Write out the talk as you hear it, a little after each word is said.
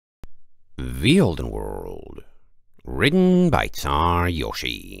The Olden World, written by Czar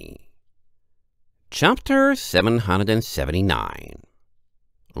Yoshi. Chapter 779.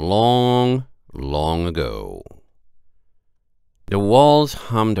 Long, long ago. The walls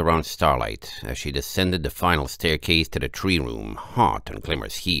hummed around Starlight as she descended the final staircase to the tree room, hot on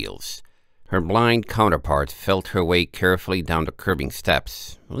Glimmer's heels. Her blind counterpart felt her way carefully down the curving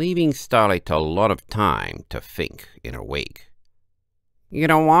steps, leaving Starlight a lot of time to think in her wake. "You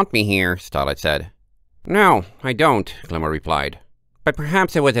don't want me here," Starlight said. "No, I don't," Glimmer replied. "But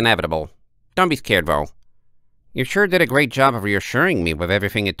perhaps it was inevitable. Don't be scared, though." "You sure did a great job of reassuring me with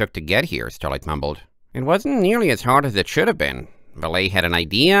everything it took to get here," Starlight mumbled. "It wasn't nearly as hard as it should have been. Valet had an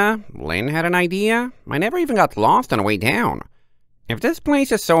idea, Lynn had an idea. I never even got lost on the way down. If this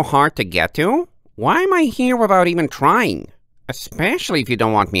place is so hard to get to, why am I here without even trying? Especially if you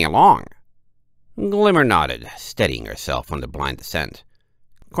don't want me along." Glimmer nodded, steadying herself on the blind descent.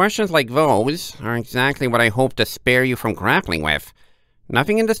 "Questions like those are exactly what I hope to spare you from grappling with.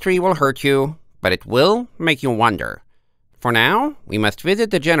 Nothing in this tree will hurt you, but it will make you wonder. For now, we must visit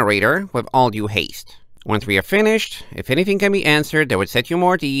the generator with all due haste. Once we are finished, if anything can be answered that would set you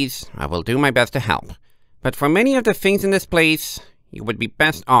more at ease, I will do my best to help. But for many of the things in this place, you would be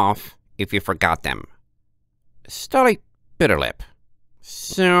best off if you forgot them." Starlight bit her lip.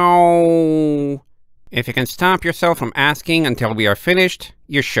 "So... if you can stop yourself from asking until we are finished,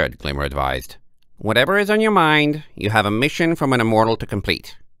 you should," Glimmer advised. "Whatever is on your mind, you have a mission from an immortal to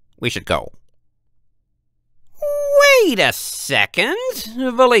complete. We should go." "Wait a second!"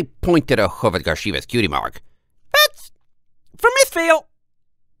 Valet pointed a hoof at Garshiva's cutie mark. "That's... from Mythvale!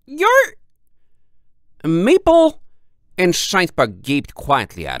 You're..." Maple and Shinespark gaped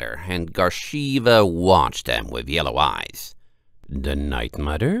quietly at her, and Garshiva watched them with yellow eyes. "The Night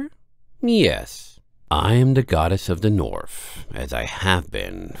Mother? Yes. I am the goddess of the North, as I have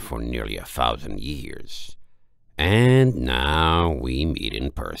been for nearly 1,000 years. And now we meet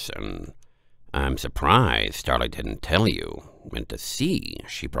in person. I'm surprised Starlight didn't tell you, and to see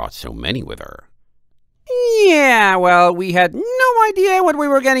she brought so many with her." "Yeah, well, we had no idea what we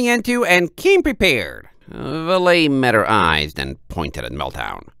were getting into and came prepared." Valet met her eyes, then pointed at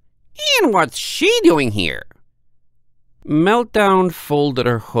Meltdown. "And what's she doing here?" Meltdown folded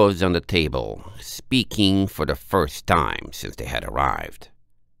her hooves on the table, speaking for the first time since they had arrived.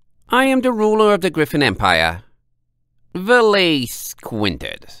 "I am the ruler of the Griffin Empire." Valet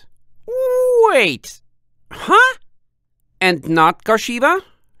squinted. "Wait, huh? And not Garshiva?"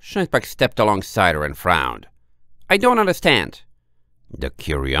 Shinespark stepped alongside her and frowned. "I don't understand." "The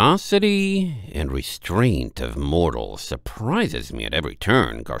curiosity and restraint of mortals surprises me at every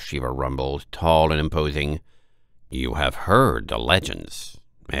turn," Garshiva rumbled, tall and imposing. "You have heard the legends.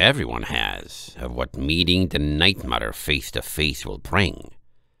 Everyone has, of what meeting the Night Mother face to face will bring.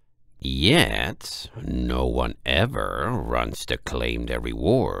 Yet, no one ever runs to claim their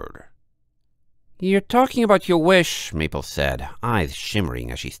reward." "You're talking about your wish," Maple said, eyes shimmering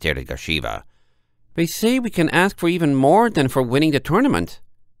as she stared at Garshiva. "They say we can ask for even more than for winning the tournament.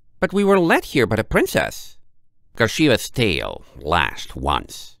 But we were led here by the princess." Garshiva's tail lashed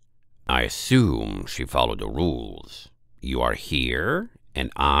once. "I assume she followed the rules. You are here, and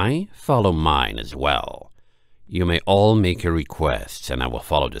I follow mine as well. You may all make your requests, and I will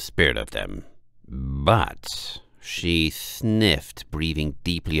follow the spirit of them. But," she sniffed, breathing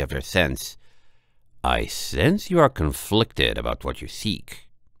deeply of her sense, "I sense you are conflicted about what you seek.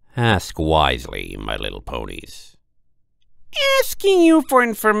 Ask wisely, my little ponies." "Asking you for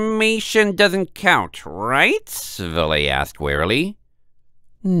information doesn't count, right?" Valet asked warily.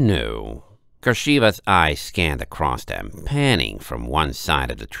 "No." Garshiva's eyes scanned across them, panning from one side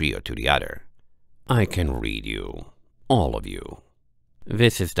of the trio to the other. "I can read you, all of you.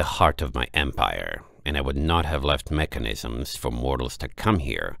 This is the heart of my empire, and I would not have left mechanisms for mortals to come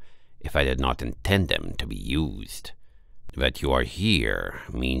here if I did not intend them to be used. That you are here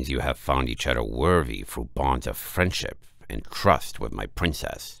means you have found each other worthy through bonds of friendship and trust with my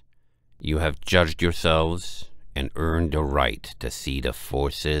princess. You have judged yourselves and earned the right to see the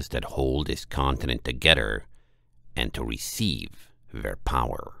forces that hold this continent together and to receive their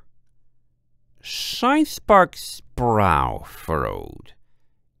power." Shinespark's brow furrowed.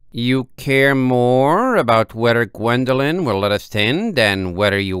 "You care more about whether Gwendolyn will let us in than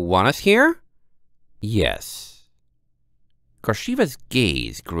whether you want us here?" "Yes." Garshiva's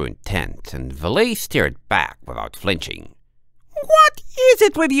gaze grew intent, and Valet stared back without flinching. "What is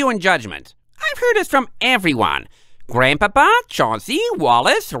it with you and judgment? I've heard this from everyone. Grandpapa, Chauncey,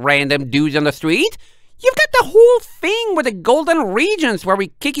 Wallace, random dudes on the street. You've got the whole thing with the Golden Regions where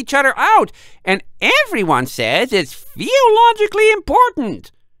we kick each other out, and everyone says it's theologically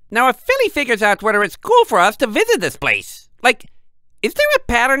important. Now, if Philly figures out whether it's cool for us to visit this place, like, is there a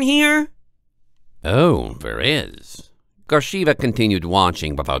pattern here? Oh, there is. Garshiva continued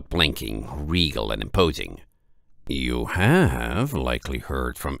watching without blinking, regal and imposing. You have likely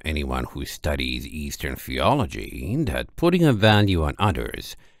heard from anyone who studies Eastern theology that putting a value on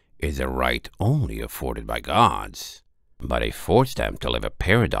others is a right only afforded by gods. But I force them to live a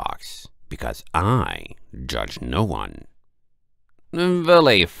paradox, because I judge no one.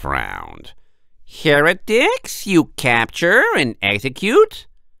 Valet frowned. Heretics you capture and execute?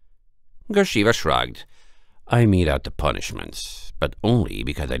 Garshiva shrugged. I mete out the punishments, but only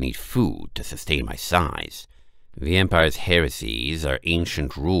because I need food to sustain my size. The Empire's heresies are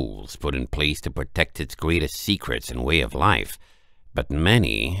ancient rules put in place to protect its greatest secrets and way of life, but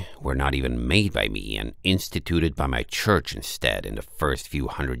many were not even made by me and instituted by my church instead in the first few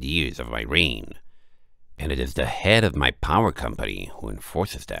 100 years of my reign. And it is the head of my power company who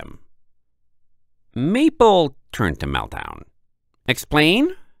enforces them. Maple turned to Meltdown.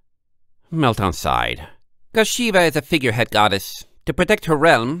 Explain? Meltdown sighed. Garshiva is a figurehead goddess. To protect her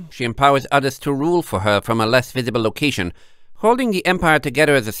realm, she empowers others to rule for her from a less visible location, holding the Empire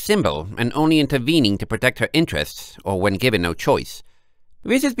together as a symbol and only intervening to protect her interests or when given no choice.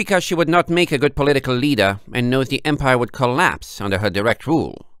 This is because she would not make a good political leader and knows the Empire would collapse under her direct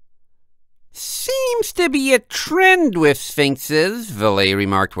rule. Seems to be a trend with sphinxes, Valet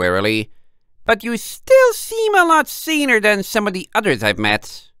remarked warily. But you still seem a lot saner than some of the others I've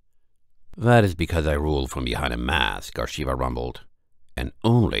met. That is because I rule from behind a mask, Garshiva rumbled, and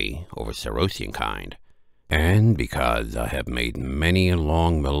only over Sarosian kind, and because I have made many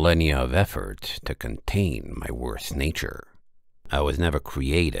long millennia of effort to contain my worst nature. I was never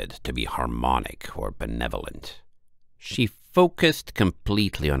created to be harmonic or benevolent. She focused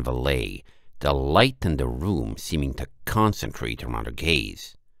completely on Valet, the light in the room seeming to concentrate around her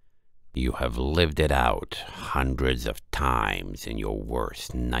gaze. You have lived it out hundreds of times in your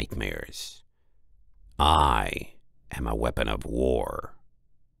worst nightmares. I am a weapon of war.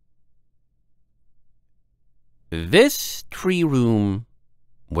 This tree room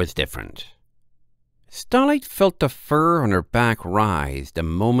was different. Starlight felt the fur on her back rise the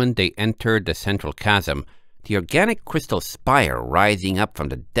moment they entered the central chasm, the organic crystal spire rising up from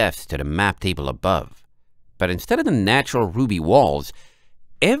the depths to the map table above. But instead of the natural ruby walls,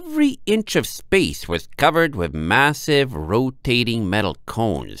 every inch of space was covered with massive, rotating metal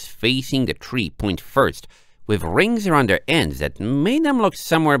cones facing the tree point first, with rings around their ends that made them look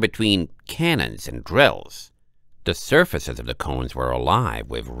somewhere between cannons and drills. The surfaces of the cones were alive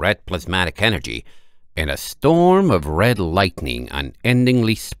with red plasmatic energy, and a storm of red lightning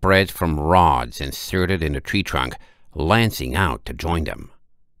unendingly spread from rods inserted in the tree trunk, lancing out to join them.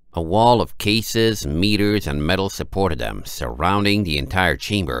 A wall of cases, meters, and metal supported them, surrounding the entire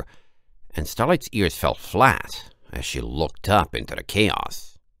chamber, and Starlight's ears fell flat as she looked up into the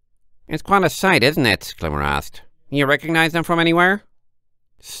chaos. It's quite a sight, isn't it? Glimmer asked. You recognize them from anywhere?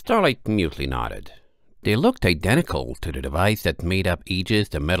 Starlight mutely nodded. They looked identical to the device that made up Aegis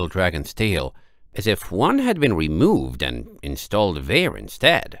the Metal Dragon's tail, as if one had been removed and installed there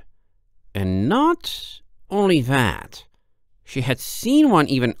instead. And not only that, she had seen one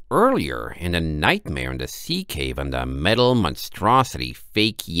even earlier in the nightmare in the sea cave and the metal monstrosity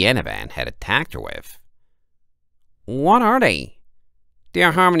fake Yenevan had attacked her with. What are they? They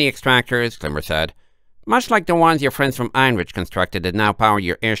are harmony extractors, Glimmer said. Much like the ones your friends from Einrich constructed that now power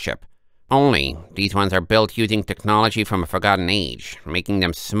your airship. Only, these ones are built using technology from a forgotten age, making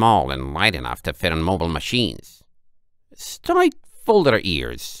them small and light enough to fit on mobile machines. Starlight folded her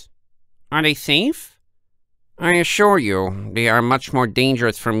ears. Are they safe? I assure you, they are much more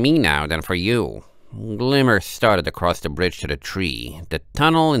dangerous for me now than for you. Glimmer started across the bridge to the tree, the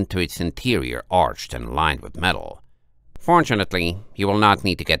tunnel into its interior arched and lined with metal. Fortunately, you will not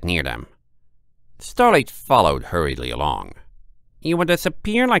need to get near them. Starlight followed hurriedly along. You would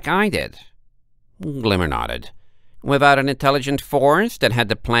disappear like I did. Glimmer nodded. Without an intelligent force that had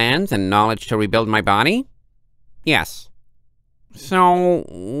the plans and knowledge to rebuild my body? Yes. So,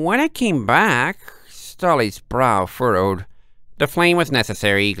 when I came back, Starlight's brow furrowed. The flame was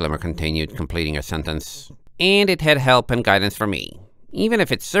necessary, Glimmer continued, completing her sentence. And it had help and guidance for me. Even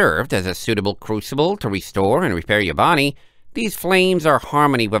if it served as a suitable crucible to restore and repair your body, these flames are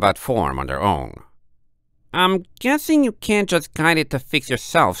harmony without form on their own. I'm guessing you can't just guide it to fix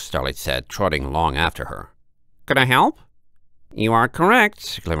yourself, Starlight said, trotting along after her. Could I help? You are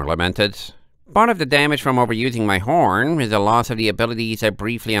correct, Glimmer lamented. Part of the damage from overusing my horn is the loss of the abilities I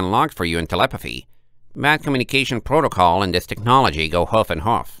briefly unlocked for you in telepathy. That communication protocol and this technology go hoof and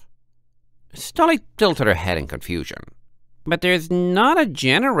hoof. Starlight tilted her head in confusion. But there's not a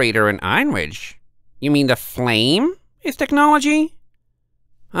generator in Einridge. You mean the flame is technology?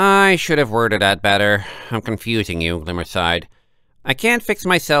 I should have worded that better. I'm confusing you, Glimmer sighed. I can't fix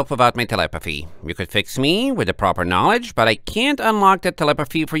myself without my telepathy. You could fix me with the proper knowledge, but I can't unlock the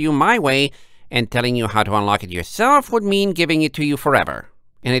telepathy for you my way, and telling you how to unlock it yourself would mean giving it to you forever.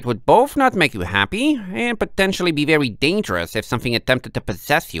 And it would both not make you happy, and potentially be very dangerous if something attempted to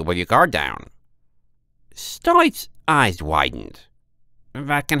possess you with your guard down. Starlight's eyes widened.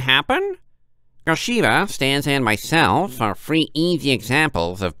 That can happen? Garshiva, Stanza, and myself are 3 easy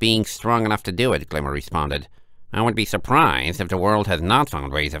examples of being strong enough to do it, Glimmer responded. I would be surprised if the world has not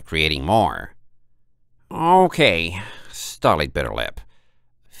found ways of creating more. Okay, Starlight bit her lip.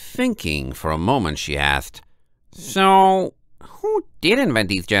 Thinking for a moment, she asked, So, who did invent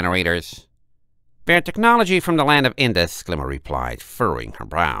these generators? They're technology from the land of Indus, Glimmer replied, furrowing her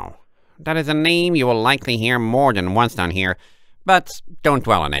brow. That is a name you will likely hear more than once down here, but don't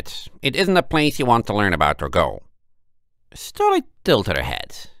dwell on it. It isn't a place you want to learn about or go. Starlight tilted her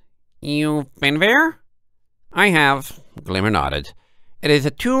head. You've been there? I have, Glimmer nodded. It is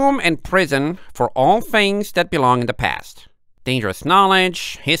a tomb and prison for all things that belong in the past. Dangerous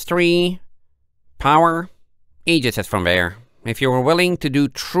knowledge, history, power. Aegis is from there. If you were willing to do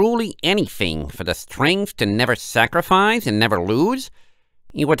truly anything for the strength to never sacrifice and never lose,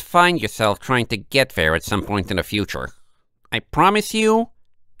 you would find yourself trying to get there at some point in the future. I promise you,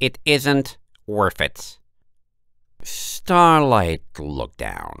 it isn't worth it. Starlight looked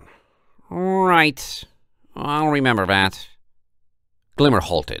down. Right. I'll remember that. Glimmer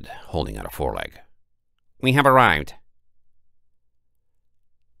halted, holding out a foreleg. We have arrived.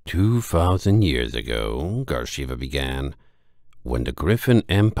 2,000 years ago, Garshiva began, when the Griffin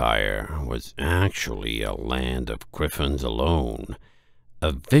Empire was actually a land of griffins alone,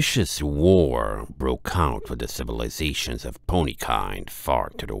 a vicious war broke out with the civilizations of ponykind far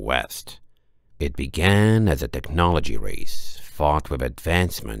to the west. It began as a technology race, fought with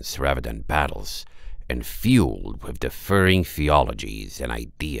advancements rather than battles, and fueled with differing theologies and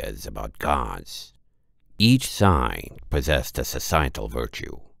ideas about gods. Each side possessed a societal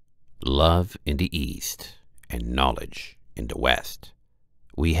virtue, love in the east and knowledge in the west.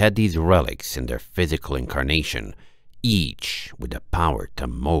 We had these relics in their physical incarnation, each with the power to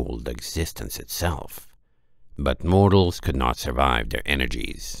mold existence itself. But mortals could not survive their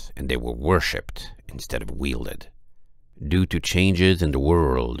energies, and they were worshipped instead of wielded. Due to changes in the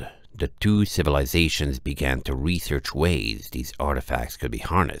world, the 2 civilizations began to research ways these artifacts could be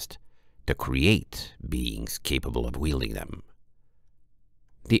harnessed to create beings capable of wielding them.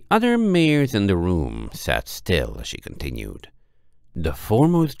 The other mayors in the room sat still as she continued. The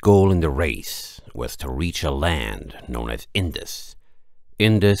foremost goal in the race was to reach a land known as Indus.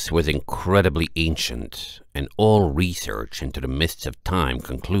 Indus was incredibly ancient, and all research into the mists of time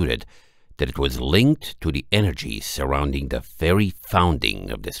concluded that it was linked to the energies surrounding the very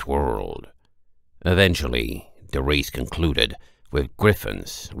founding of this world. Eventually, the race concluded with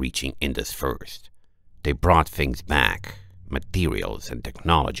griffins reaching Indus first. They brought things back, materials and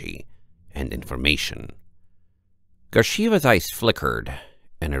technology and information. Garshiva's eyes flickered,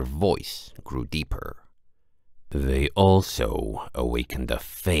 and her voice grew deeper. They also awakened a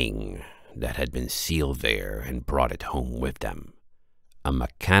thing that had been sealed there and brought it home with them. A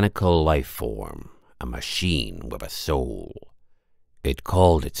mechanical life form, a machine with a soul. It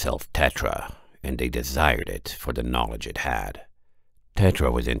called itself Tetra, and they desired it for the knowledge it had.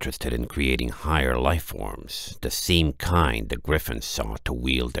 Tetra was interested in creating higher life forms, the same kind the griffins sought to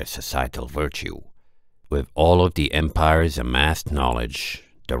wield their societal virtue. With all of the Empire's amassed knowledge,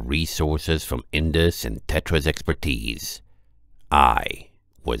 the resources from Indus and Tetra's expertise, I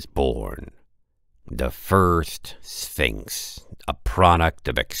was born. The first Sphinx, a product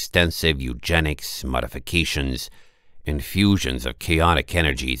of extensive eugenics, modifications, infusions of chaotic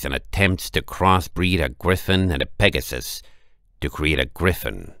energies, and attempts to crossbreed a griffin and a pegasus to create a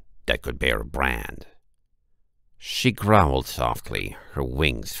griffin that could bear a brand. She growled softly, her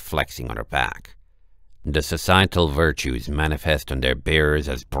wings flexing on her back. The societal virtues manifest on their bearers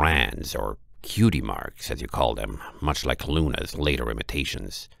as brands, or cutie marks, as you call them, much like Luna's later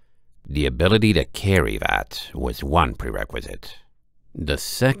imitations. The ability to carry that was one prerequisite. The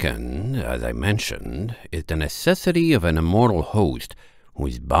second, as I mentioned, is the necessity of an immortal host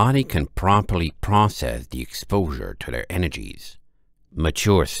whose body can properly process the exposure to their energies.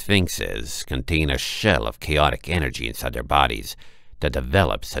 Mature sphinxes contain a shell of chaotic energy inside their bodies that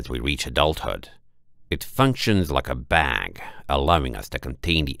develops as we reach adulthood. It functions like a bag, allowing us to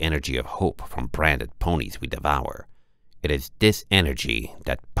contain the energy of hope from branded ponies we devour. It is this energy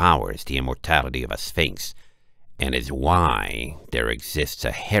that powers the immortality of a sphinx, and is why there exists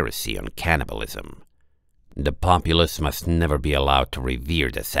a heresy on cannibalism. The populace must never be allowed to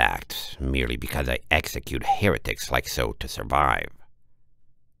revere this act, merely because I execute heretics like so to survive.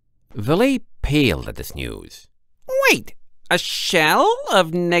 Valet paled at this news. Wait, a shell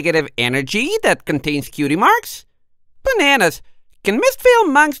of negative energy that contains cutie marks? Bananas! Can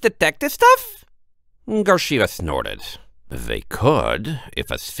Mistvale monks detect this stuff? Garshiva snorted. They could,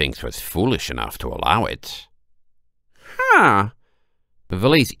 if a sphinx was foolish enough to allow it. Huh.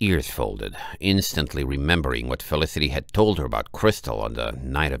 Valet's ears folded, instantly remembering what Felicity had told her about Crystal on the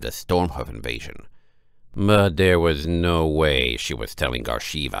night of the Stormhoof invasion. But there was no way she was telling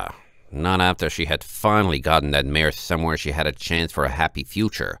Garshiva. Not after she had finally gotten that mare somewhere she had a chance for a happy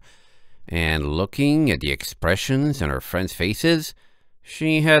future. And looking at the expressions on her friends' faces,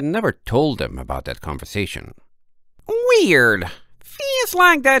 she had never told them about that conversation. Weird. Feels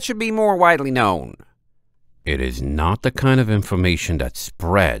like that should be more widely known. It is not the kind of information that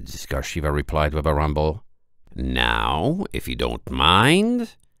spreads, Garshiva replied with a rumble. Now, if you don't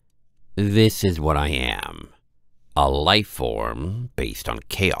mind, this is what I am. A life form based on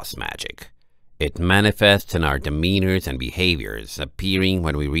chaos magic. It manifests in our demeanors and behaviors, appearing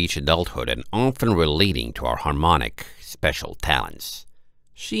when we reach adulthood and often relating to our harmonic, special talents.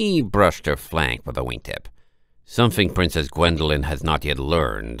 She brushed her flank with a wingtip. Something Princess Gwendolyn has not yet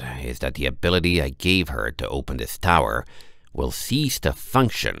learned is that the ability I gave her to open this tower will cease to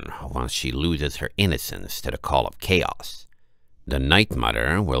function once she loses her innocence to the call of chaos. The Night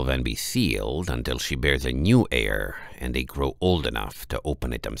Mother will then be sealed until she bears a new heir and they grow old enough to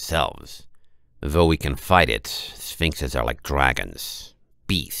open it themselves. Though we can fight it, sphinxes are like dragons,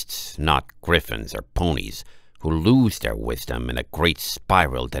 beasts, not griffins or ponies, who lose their wisdom in a great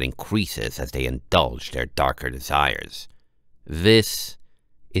spiral that increases as they indulge their darker desires. This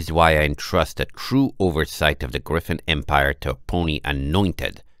is why I entrust the true oversight of the Griffin Empire to a pony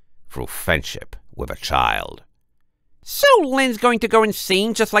anointed through friendship with a child. So Lynn's going to go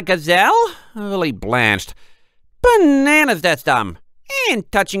insane just like Gazelle? Lily blanched. Bananas, that's dumb. And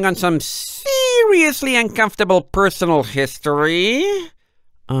touching on some seriously uncomfortable personal history.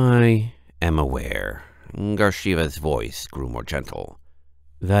 I am aware. Garshiva's voice grew more gentle.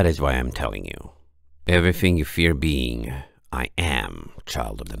 That is why I'm telling you. Everything you fear being, I am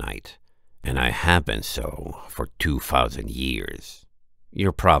Child of the Night, and I have been so for 2,000 years.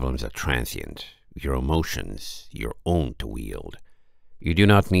 Your problems are transient, your emotions your own to wield. You do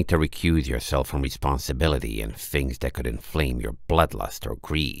not need to recuse yourself from responsibility and things that could inflame your bloodlust or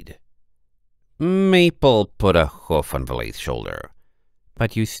greed. Maple put a hoof on Valet's shoulder.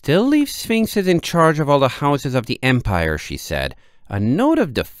 But you still leave sphinxes in charge of all the houses of the Empire, she said, a note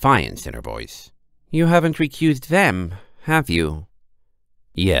of defiance in her voice. You haven't recused them, have you?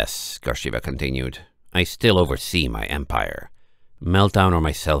 Yes, Garshiva continued. I still oversee my empire. Meltdown or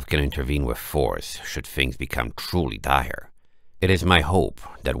myself can intervene with force should things become truly dire. It is my hope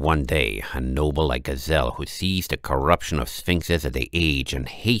that one day a noble like Gazelle who sees the corruption of sphinxes as they age and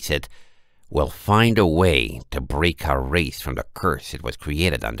hates it will find a way to break our race from the curse it was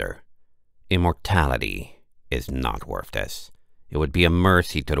created under. Immortality is not worth this. It would be a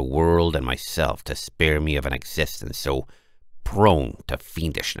mercy to the world and myself to spare me of an existence so prone to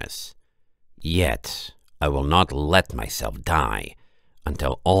fiendishness. Yet, I will not let myself die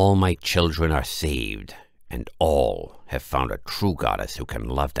until all my children are saved and all have found a true goddess who can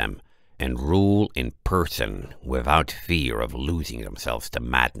love them and rule in person without fear of losing themselves to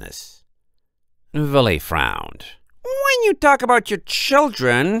madness. Valet frowned. When you talk about your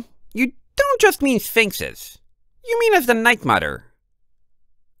children, you don't just mean sphinxes. You mean as the Night Mother.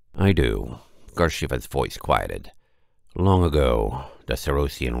 I do. Garshiva's voice quieted. Long ago, the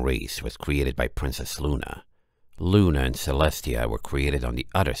Cerosian race was created by Princess Luna. Luna and Celestia were created on the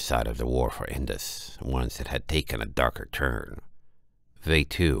other side of the war for Indus, once it had taken a darker turn. They,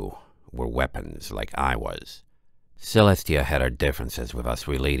 too, were weapons like I was. Celestia had her differences with us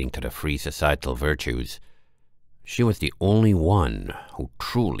relating to the free societal virtues. She was the only one who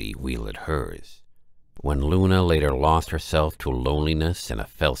truly wielded hers. When Luna later lost herself to loneliness and a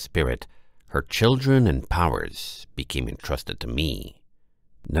fell spirit, her children and powers became entrusted to me.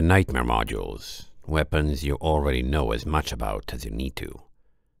 The Nightmare Modules, weapons you already know as much about as you need to.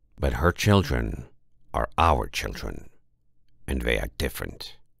 But her children are our children, and they are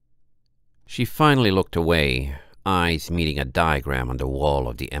different. She finally looked away, eyes meeting a diagram on the wall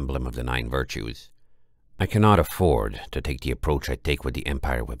of the emblem of the 9 virtues. I cannot afford to take the approach I take with the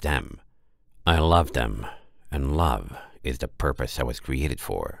Empire with them. I love them, and love is the purpose I was created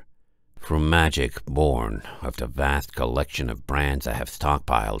for. Through magic born of the vast collection of brands I have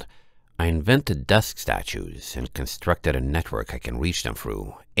stockpiled, I invented dusk statues and constructed a network I can reach them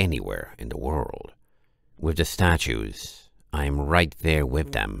through anywhere in the world. With the statues, I am right there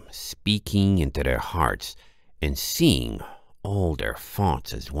with them, speaking into their hearts and seeing all their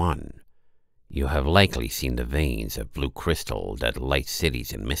thoughts as one. You have likely seen the veins of blue crystal that light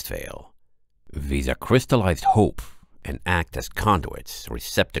cities in Mistvale. These are crystallized hope and act as conduits,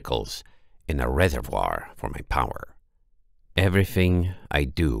 receptacles, in a reservoir for my power. Everything I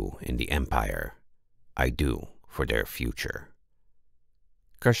do in the Empire, I do for their future.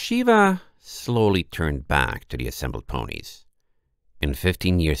 Karshiva slowly turned back to the assembled ponies. In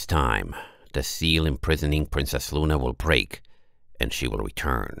 15 years' time, the seal imprisoning Princess Luna will break, and she will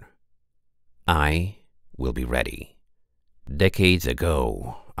return. I will be ready. Decades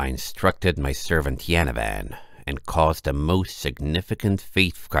ago, I instructed my servant Yanavan and caused the most significant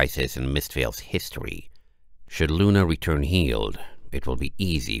faith crisis in Mistvale's history. Should Luna return healed, it will be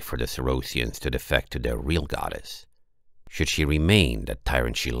easy for the Cerosians to defect to their real goddess. Should she remain the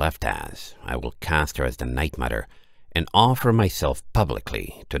tyrant she left as, I will cast her as the Night Mother and offer myself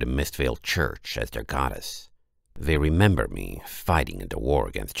publicly to the Mistvale Church as their goddess. They remember me fighting in the war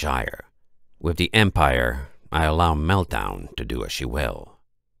against Gyre. With the Empire, I allow Meltdown to do as she will.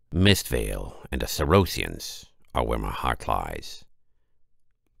 Mistvale and the Cerosians are where my heart lies.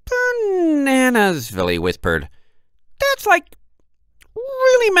 Bananas, Villy whispered. That's like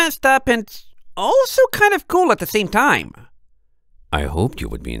really messed up and also kind of cool at the same time. I hoped you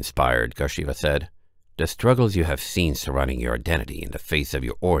would be inspired, Karshiva said. The struggles you have seen surrounding your identity in the face of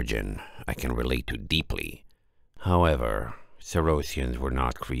your origin, I can relate to deeply. However, Cerosians were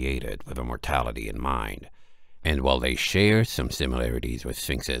not created with immortality in mind, and while they share some similarities with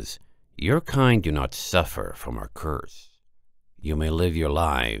Sphinxes, your kind do not suffer from our curse. You may live your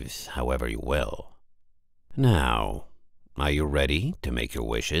lives however you will. Now, are you ready to make your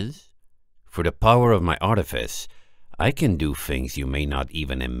wishes? For the power of my artifice, I can do things you may not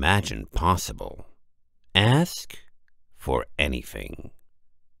even imagine possible. Ask for anything.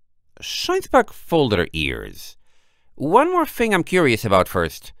 Shinespark folded her ears. One more thing I'm curious about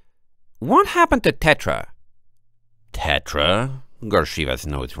first. What happened to Tetra? Tetra? Garshiva's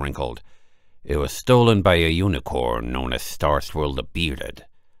nose wrinkled. It was stolen by a unicorn known as Starswirl the Bearded.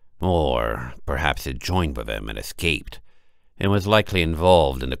 Or perhaps it joined with him and escaped, and was likely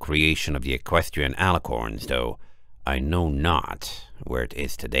involved in the creation of the equestrian alicorns, though I know not where it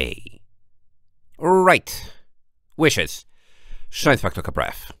is today. Right. Wishes. Shinespark took a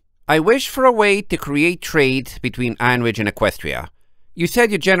breath. I wish for a way to create trade between Ironridge and Equestria. You said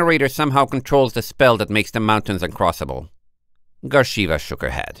your generator somehow controls the spell that makes the mountains uncrossable. Garshiva shook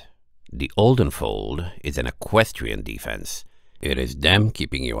her head. The Olden Fold is an equestrian defense. It is them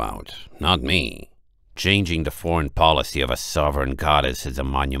keeping you out, not me. Changing the foreign policy of a sovereign goddess is a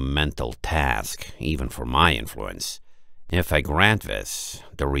monumental task, even for my influence. If I grant this,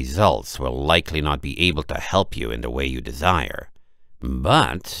 the results will likely not be able to help you in the way you desire.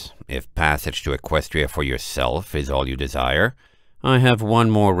 But if passage to Equestria for yourself is all you desire, I have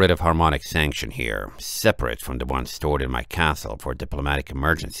one more writ of harmonic sanction here, separate from the one stored in my castle for diplomatic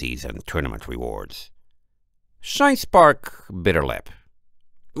emergencies and tournament rewards. Shinespark bit her lip.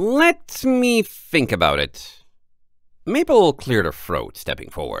 Let me think about it. Maple cleared her throat, stepping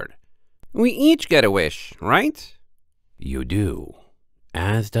forward. We each get a wish, right? You do,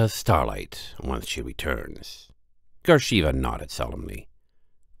 as does Starlight once she returns. Garshiva nodded solemnly.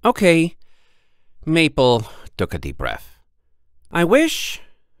 Okay. Maple took a deep breath. I wish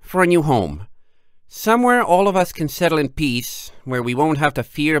for a new home. Somewhere all of us can settle in peace, where we won't have to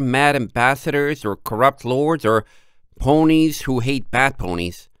fear mad ambassadors or corrupt lords or ponies who hate bad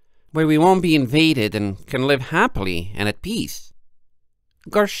ponies. Where we won't be invaded and can live happily and at peace.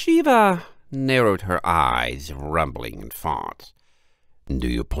 Garshiva narrowed her eyes, rumbling in thought. Do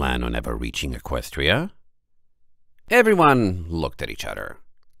you plan on ever reaching Equestria? Everyone looked at each other.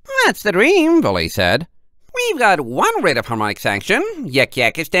 That's the dream, Volley said. We've got one writ of harmonic sanction.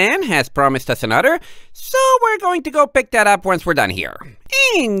 Yakistan has promised us another, so we're going to go pick that up once we're done here.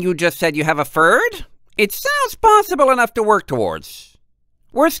 And you just said you have a third? It sounds possible enough to work towards.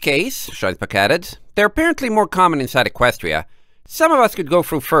 Worst case, Shinespark added, they're apparently more common inside Equestria. Some of us could go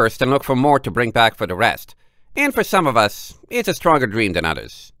through first and look for more to bring back for the rest. And for some of us, it's a stronger dream than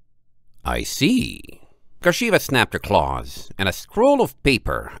others. I see. Garshiva snapped her claws, and a scroll of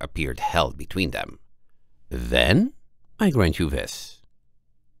paper appeared held between them. Then I grant you this.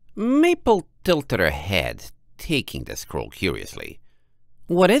 Maple tilted her head, taking the scroll curiously.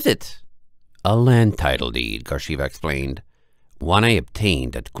 What is it? A land title deed, Garshiva explained. One I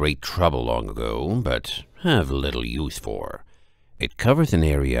obtained at great trouble long ago, but have little use for. It covers an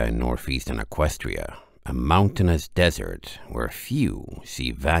area in northeastern Equestria, a mountainous desert where few see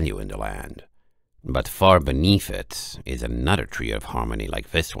value in the land. But far beneath it is another tree of harmony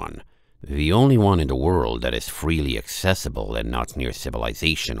like this one, the only one in the world that is freely accessible and not near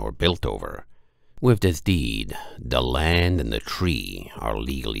civilization or built over. With this deed, the land and the tree are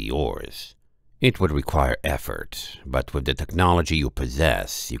legally yours. It would require effort, but with the technology you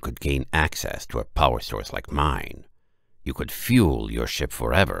possess, you could gain access to a power source like mine. You could fuel your ship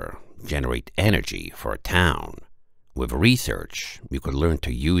forever, generate energy for a town. With research, you could learn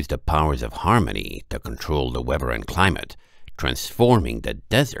to use the powers of harmony to control the weather and climate, transforming the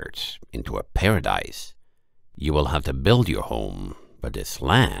desert into a paradise. You will have to build your home, but this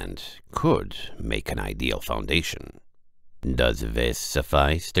land could make an ideal foundation. Does this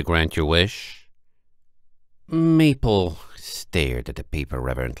suffice to grant your wish? Maple stared at the paper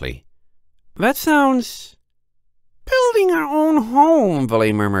reverently. That sounds... Building our own home,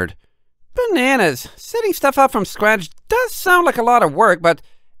 Valet murmured. Bananas! Setting stuff up from scratch does sound like a lot of work, but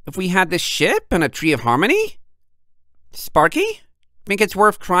if we had this ship and a tree of harmony... Sparky? Think it's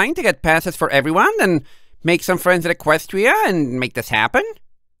worth trying to get passes for everyone and make some friends at Equestria and make this happen?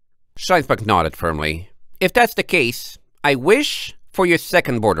 Scheinsbach nodded firmly. If that's the case, I wish for your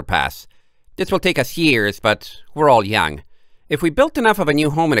second border pass. This will take us years, but we're all young. If we built enough of a new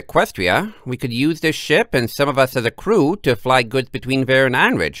home in Equestria, we could use this ship and some of us as a crew to fly goods between there and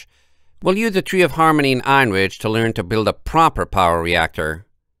Ironridge. We'll use the Tree of Harmony in Ironridge to learn to build a proper power reactor.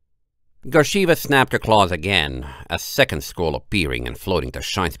 Garshiva snapped her claws again, a second scroll appearing and floating to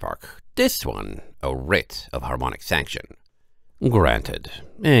Scheinsbach. This one, a writ of harmonic sanction. Granted,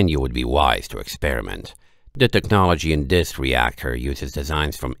 and you would be wise to experiment. The technology in this reactor uses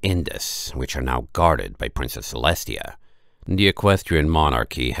designs from Indus, which are now guarded by Princess Celestia. The Equestrian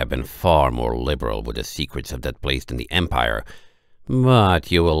monarchy have been far more liberal with the secrets of that place than the Empire,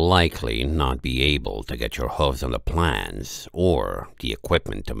 but you will likely not be able to get your hooves on the plans or the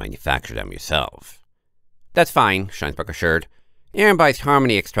equipment to manufacture them yourself. That's fine, Scheinsbach assured. Ehrenbei's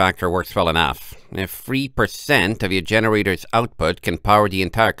Harmony Extractor works well enough. If 3% of your generator's output can power the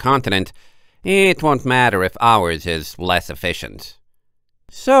entire continent, it won't matter if ours is less efficient.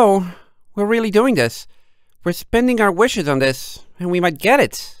 So, we're really doing this. We're spending our wishes on this, and we might get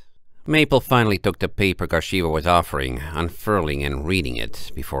it. Maple finally took the paper Garshiva was offering, unfurling and reading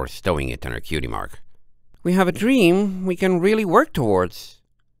it before stowing it in her cutie mark. We have a dream we can really work towards.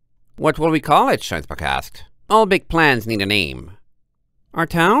 What will we call it? Scheinsbach asked. All big plans need a name. Our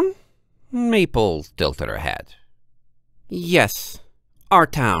town? Maple tilted her head. Yes, our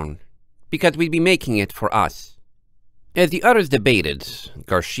town. Because we'd be making it for us. As the others debated,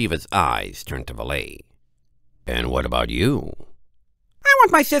 Garshiva's eyes turned to Valet. And what about you? I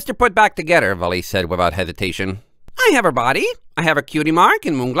want my sister put back together, Valet said without hesitation. I have her body, I have her cutie mark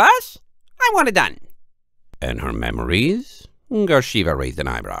and moonglass. I want it done. And her memories? Garshiva raised an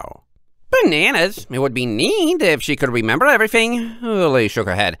eyebrow. Bananas! It would be neat if she could remember everything. Valet shook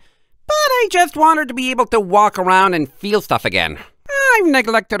her head. But I just want her to be able to walk around and feel stuff again. I've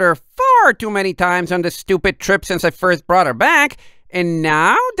neglected her far too many times on this stupid trip since I first brought her back, and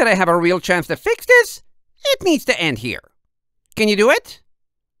now that I have a real chance to fix this, it needs to end here. Can you do it?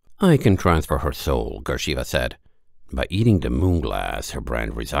 I can transfer her soul, Garshiva said. By eating the moonglass her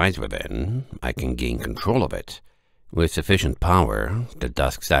brand resides within, I can gain control of it. With sufficient power, the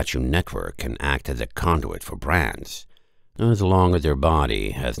Dusk Statue Network can act as a conduit for brands. As long as her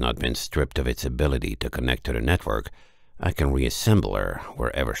body has not been stripped of its ability to connect to the network, I can reassemble her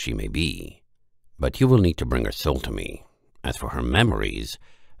wherever she may be. But you will need to bring her soul to me. As for her memories,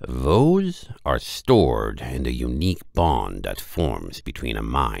 those are stored in the unique bond that forms between a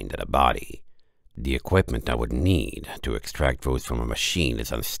mind and a body. The equipment I would need to extract those from a machine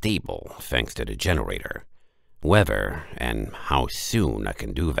is unstable thanks to the generator. Whether and how soon I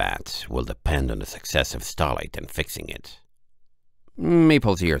can do that will depend on the success of Starlight in fixing it.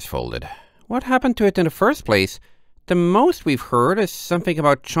 Maple's ears folded. What happened to it in the first place? The most we've heard is something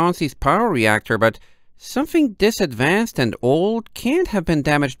about Chauncey's power reactor, but something this advanced and old can't have been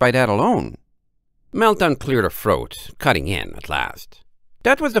damaged by that alone. Meltdown cleared her throat, cutting in at last.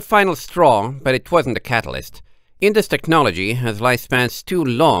 That was the final straw, but it wasn't the catalyst. Indus technology has lifespans too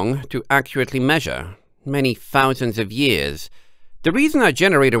long to accurately measure. Many thousands of years. The reason our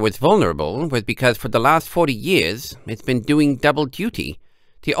generator was vulnerable was because for the last 40 years, it's been doing double duty.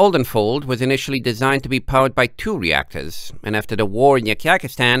 The Olden World was initially designed to be powered by 2 reactors, and after the war in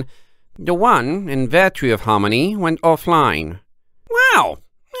Yakyakistan, the one in their Tree of Harmony went offline. Wow,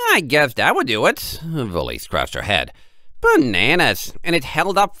 I guess that would do it. Valet scratched her head. Bananas, and it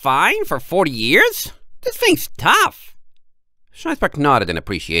held up fine for 40 years? This thing's tough. Scheisbeck nodded in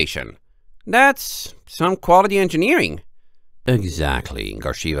appreciation. That's some quality engineering. Exactly,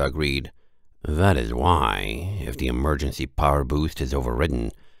 Garshiva agreed. That is why, if the emergency power boost is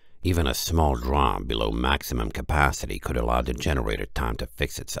overridden, even a small drop below maximum capacity could allow the generator time to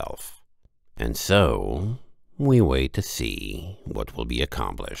fix itself. And so, we wait to see what will be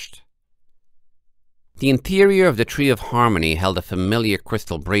accomplished. The interior of the Tree of Harmony held a familiar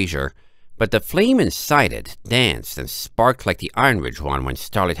crystal brazier, but the flame inside it danced and sparked like the Iron Ridge one when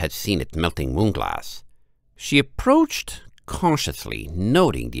Starlight had seen it melting moonglass. She approached cautiously,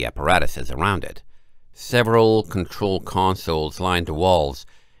 noting the apparatuses around it. Several control consoles lined the walls,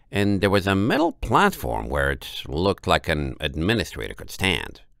 and there was a metal platform where it looked like an administrator could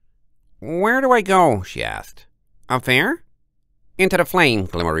stand. "Where do I go?" she asked. "Up there?" "Into the flame,"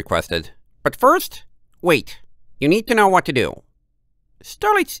 Glimmer requested. "But first, wait. You need to know what to do."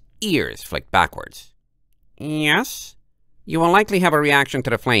 Starlight's ears flicked backwards. "Yes?" "You will likely have a reaction to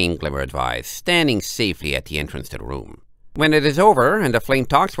the flame," Glimmer advised, standing safely at the entrance to the room. "When it is over and the flame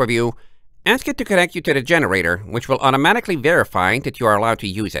talks with you, ask it to connect you to the generator, which will automatically verify that you are allowed to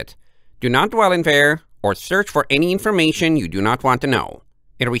use it. Do not dwell in there or search for any information you do not want to know.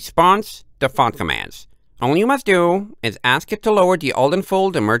 In response, default commands. All you must do is ask it to lower the Olden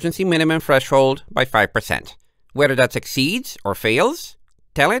World emergency minimum threshold by 5%. Whether that succeeds or fails,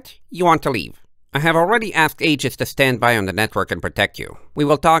 tell it you want to leave. I have already asked Aegis to stand by on the network and protect you. We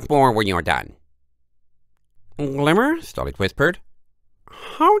will talk more when you are done." "Glimmer?" Starlight whispered.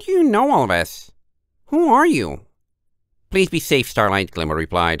 "How do you know all this? Who are you?" "Please be safe, Starlight," Glimmer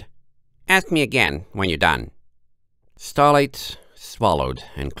replied. "Ask me again when you're done." Starlight swallowed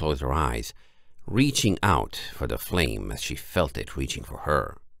and closed her eyes, reaching out for the flame as she felt it reaching for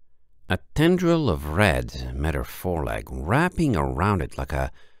her. A tendril of red met her foreleg, wrapping around it like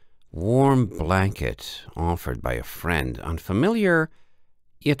a warm blanket offered by a friend, unfamiliar,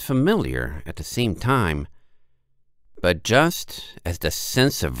 yet familiar at the same time. But just as the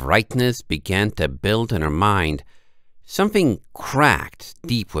sense of rightness began to build in her mind, something cracked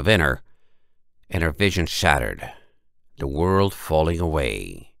deep within her, and her vision shattered, the world falling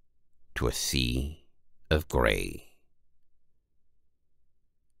away to a sea of gray.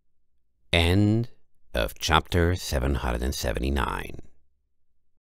 End of chapter 779.